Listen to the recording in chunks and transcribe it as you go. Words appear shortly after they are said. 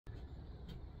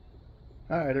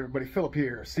All right, everybody, Philip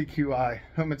here, CQI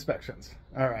Home Inspections.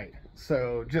 All right,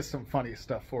 so just some funny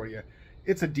stuff for you.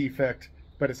 It's a defect,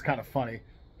 but it's kind of funny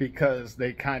because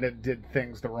they kind of did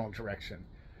things the wrong direction.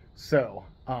 So,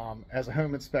 as a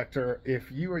home inspector,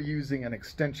 if you are using an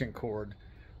extension cord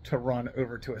to run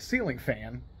over to a ceiling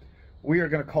fan, we are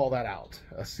going to call that out.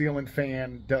 A ceiling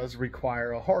fan does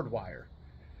require a hard wire.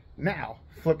 Now,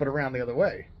 flip it around the other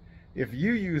way. If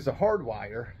you use a hard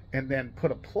wire and then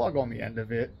put a plug on the end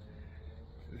of it,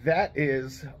 that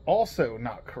is also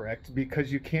not correct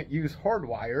because you can't use hard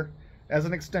wire as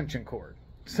an extension cord.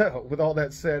 So with all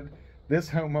that said, this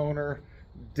homeowner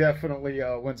definitely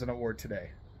wins an award today.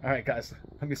 All right, guys,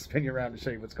 let me spin you around and show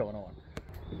you what's going on.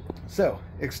 So,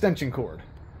 extension cord.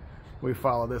 We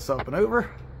follow this up and over,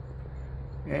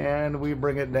 and we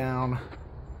bring it down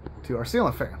to our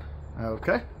ceiling fan.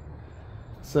 Okay.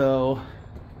 So,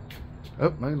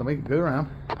 oh, let me go around.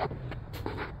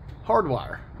 Hard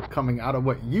wire coming out of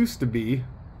what used to be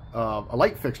a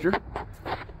light fixture,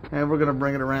 and we're going to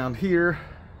bring it around here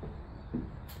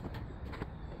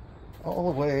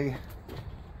all the way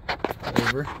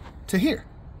over to here.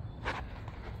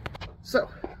 So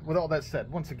with all that said,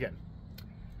 once again,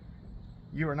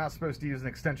 you are not supposed to use an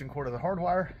extension cord as a hard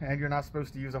wire, and you're not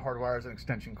supposed to use a hard wire as an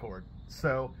extension cord.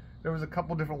 So there was a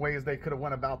couple different ways they could have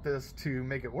went about this to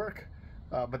make it work,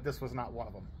 but this was not one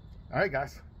of them. All right,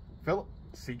 guys, Philip,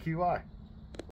 CQI.